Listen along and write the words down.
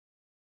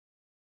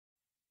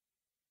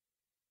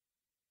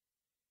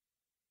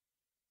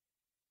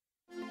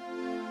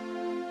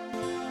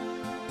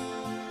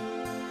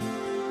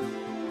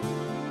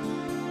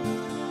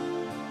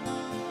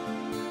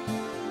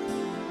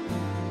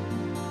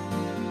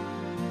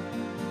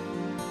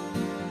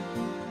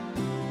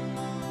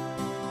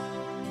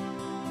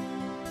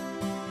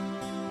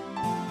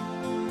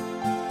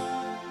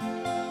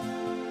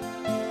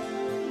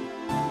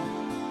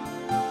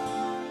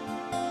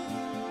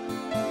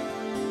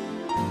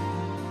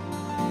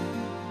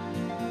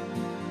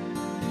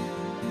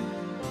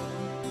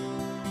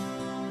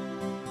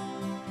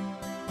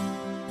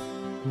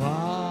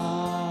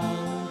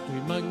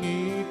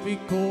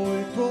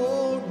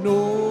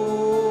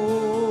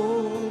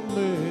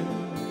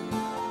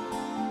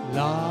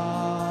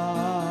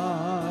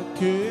là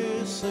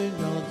che sei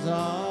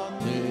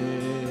innalzate,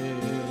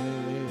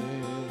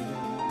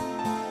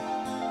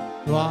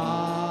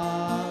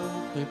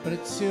 quanto è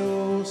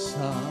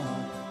preziosa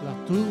la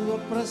tua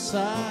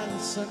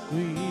presenza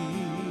qui,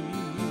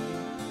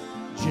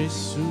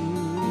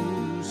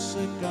 Gesù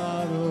sei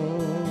caro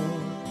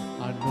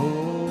a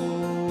noi,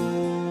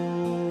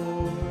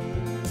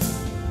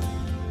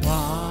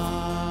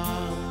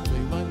 quanto è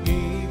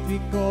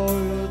magnifico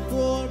il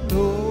tuo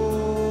nome,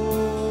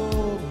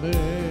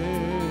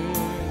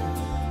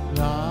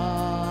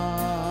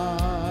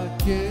 la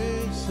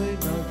chiesa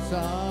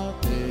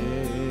innalzate,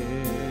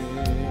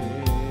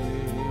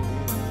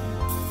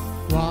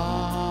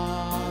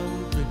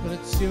 quanto è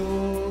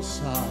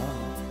preziosa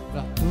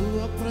la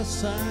tua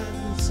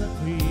presenza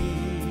qui,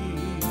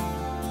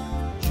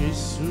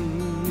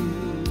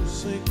 Gesù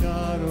sei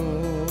caro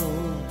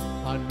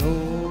a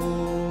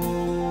noi,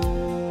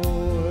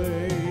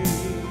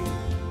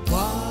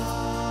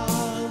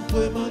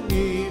 quanto è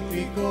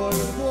magnifico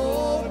il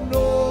tuo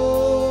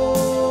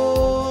nome,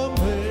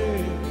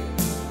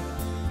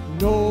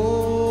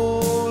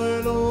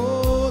 noi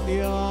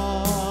lodiamo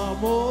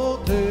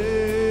te,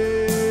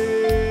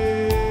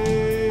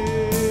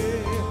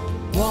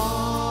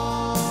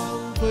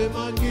 quanto è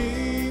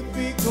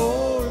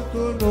magnifico il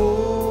tuo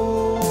nome,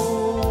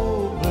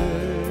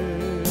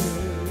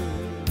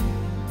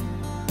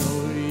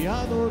 noi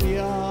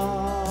adoriamo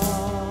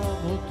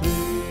te.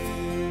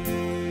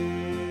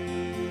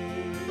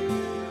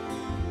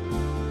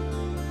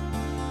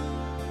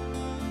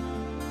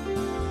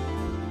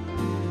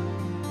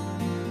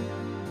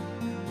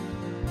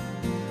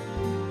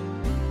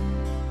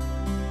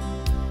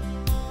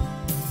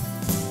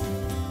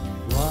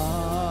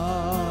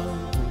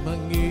 Quanto è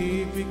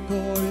magnifico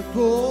il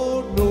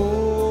tuo nome,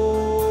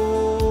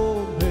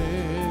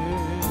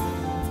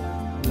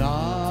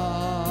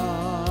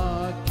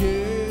 la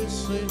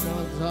chiesa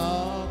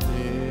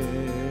innalzate,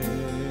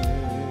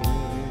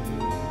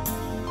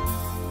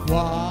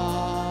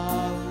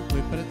 quanto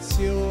è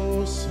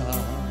preziosa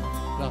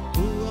la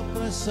tua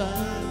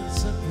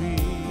presenza qui,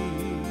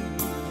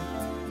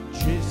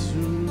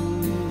 Gesù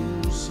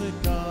sei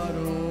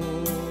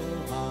caro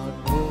a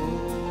noi,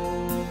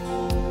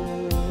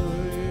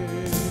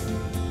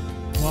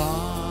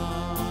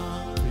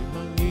 quanto è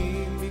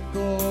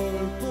magnifico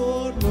il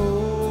tuo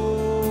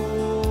nome,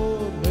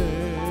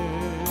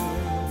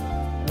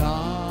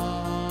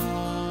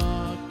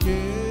 la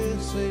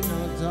chiesa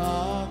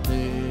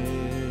innalzate,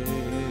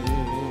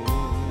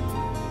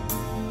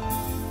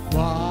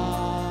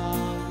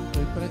 quanto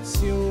è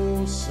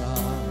preziosa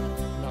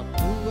la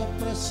tua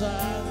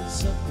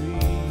presenza qui,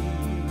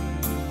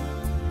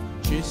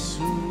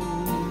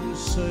 Gesù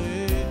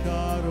sei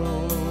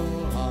caro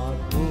a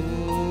noi,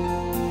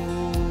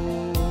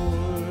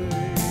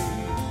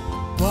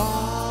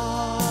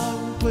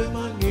 quanto è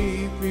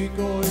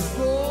magnifico il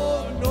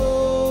tuo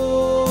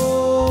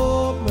nome,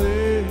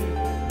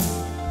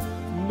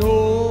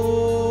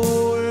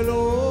 noi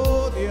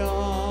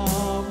lodiamo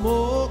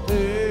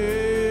te,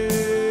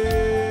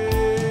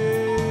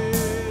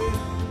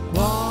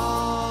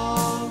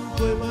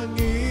 quanto è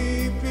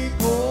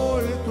magnifico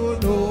il tuo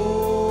nome,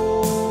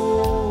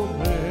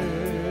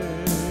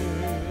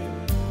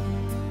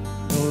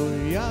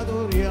 noi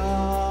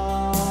adoriamo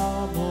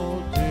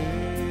te,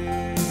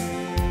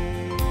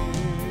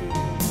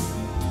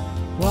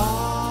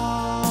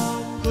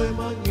 quanto è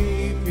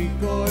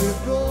magnifico il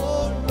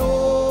tuo nome,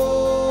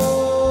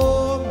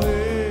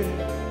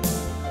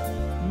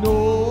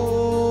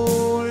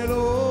 noi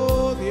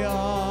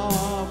lodiamo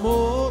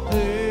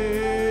te,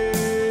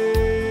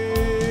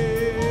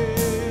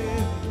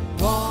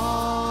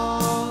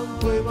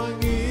 quanto è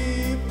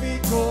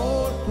magnifico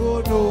il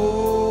tuo nome,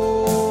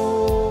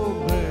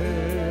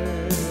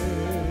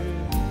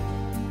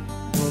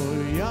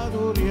 noi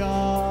adoriamo